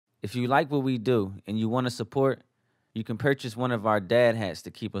If you like what we do and you want to support, you can purchase one of our dad hats to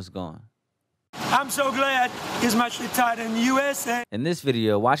keep us going. I'm so glad he's much retired in the USA. In this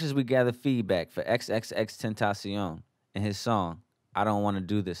video, watch as we gather feedback for XXXTENTACION and his song, I Don't Want to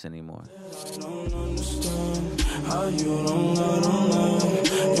Do This Anymore. I don't understand how you don't let on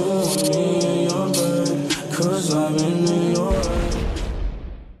that. You want me in your bed, 'cause I've been in your head.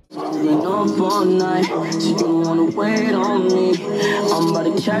 I've been up all night, so you don't wanna wait on me. I'm about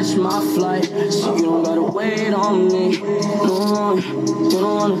to catch my flight, so you don't gotta wait on me. No, you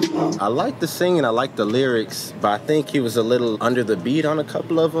don't wanna. I like the singing, I like the lyrics, but I think he was a little under the beat on a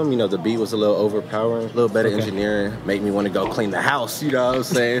couple of them. You know, the beat was a little overpowering, a little better engineering, make me want to go clean the house, you know what I'm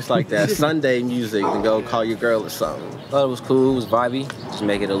saying? It's like that Sunday music and go call your girl or something. Thought it was cool, it was vibey, just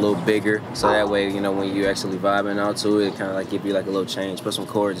make it a little bigger, so that way, you know, when you actually vibing out to it, kind of like give you like a little change, put some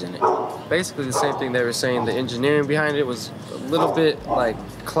chords in it. Basically the same thing they were saying. The engineering behind it was a little bit like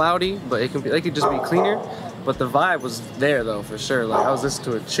cloudy, but it could just be cleaner. But the vibe was there though, for sure. Like I was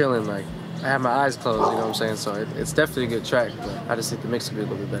listening to it chilling, like I had my eyes closed, you know what I'm saying? So it's definitely a good track, but I just think the mix could be a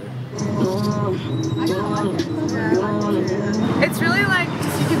little bit better. It's really like,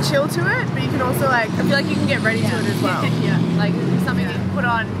 just you can chill to it, but you can also like, I feel like you can get ready to it as well. Yeah. Like it's something you can put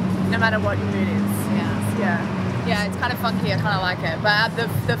on no matter what your mood is. Yeah. Yeah, it's kind of funky, I kind of like it. But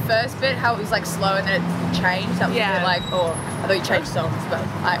the first bit, how it was like slow and then it changed, that was a bit like, oh, I thought you changed songs, but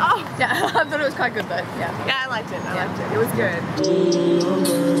yeah, I thought it was quite good though, yeah. Yeah, I liked it, It was good.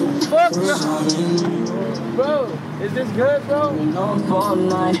 Fuck no! Bro, is this good, bro? Up all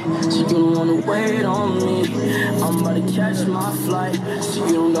night, so you don't wanna wait on me. I'm about to catch my flight, so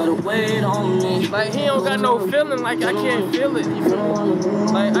you don't gotta wait on me. Like he don't got no feeling, like I can't feel it, you feel me?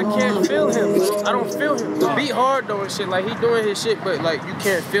 Like I can't feel him, I don't feel him. The beat hard though and shit, like he doing his shit, but like you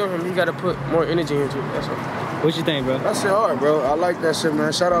can't feel him, he gotta put more energy into it, that's all. What you think, bro? That shit hard, bro. I like that shit,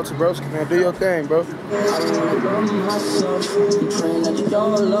 man. Shout out to Broski, man. Do your thing, bro.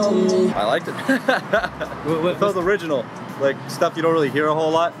 I liked it. It felt original, like stuff you don't really hear a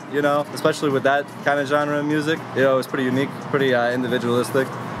whole lot, you know, especially with that kind of genre of music. You know, it was pretty unique, pretty individualistic,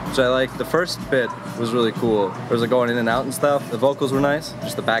 which I like. The first bit was really cool. There was like going in and out and stuff. The vocals were nice.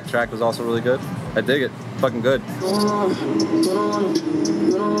 Just the backtrack was also really good. I dig it. Fucking good.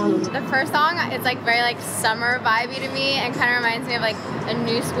 The first song, it's like very like summer vibey to me and kind of reminds me of like a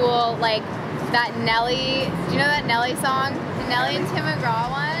new school, like that Nelly, do you know that Nelly song? The Nelly and Tim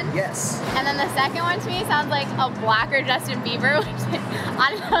McGraw one? Yes. And then the second one to me sounds like a blacker Justin Bieber, which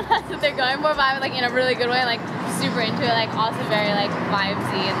I don't know if that's what they're going for, but I was like in a really good way, like super into it, like also very like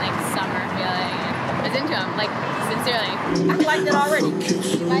vibesy and like summer feeling. I was into them, like sincerely. I liked it already.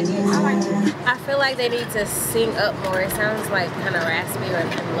 You like it? I liked it. I feel like they need to sing up more. It sounds like kind of raspy or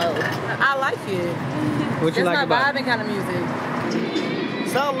low. I like it. What you like about it? It's my vibing kind of music.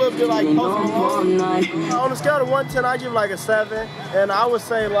 Sound a little bit like Post Malone. On a scale of 1 to 10, I give like a 7. And I would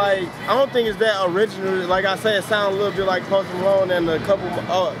say like, I don't think it's that original. Like I say, it sounds a little bit like Post Malone and a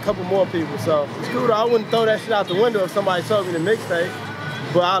couple more people. So it's cool though. I wouldn't throw that shit out the window if somebody told me the mixtape,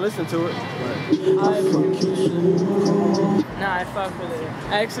 but I'll listen to it. Nah, I fuck with it.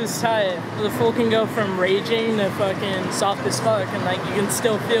 X is tight. The fool can go from raging to fucking soft as fuck, and like you can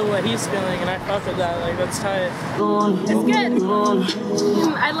still feel what he's feeling, and I fuck with that. Like that's tight. It's good.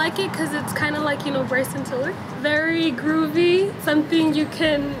 I like it because it's kind of like, you know, Bryson Tiller. Very groovy. Something you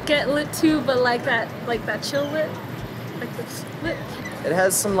can get lit to, but like that chill lit. Like the lit. It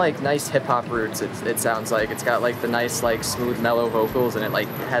has some like nice hip hop roots. It sounds like it's got like the nice like smooth mellow vocals, and it like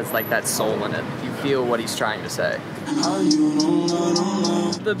has like that soul in it. You feel what he's trying to say.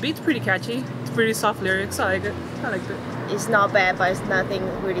 The beat's pretty catchy. It's pretty soft lyrics. I like it. I liked it. It's not bad, but it's nothing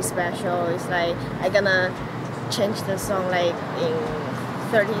really special. It's like I'm gonna change the song like in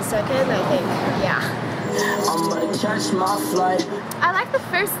 30 seconds, I think. Yeah. I'm gonna catch my flight. I like the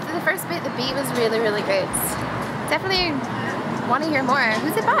first bit. The beat was really, really good. Definitely want to hear more.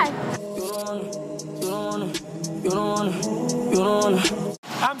 Who's it by?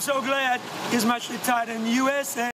 I'm so glad he's much retired in the USA.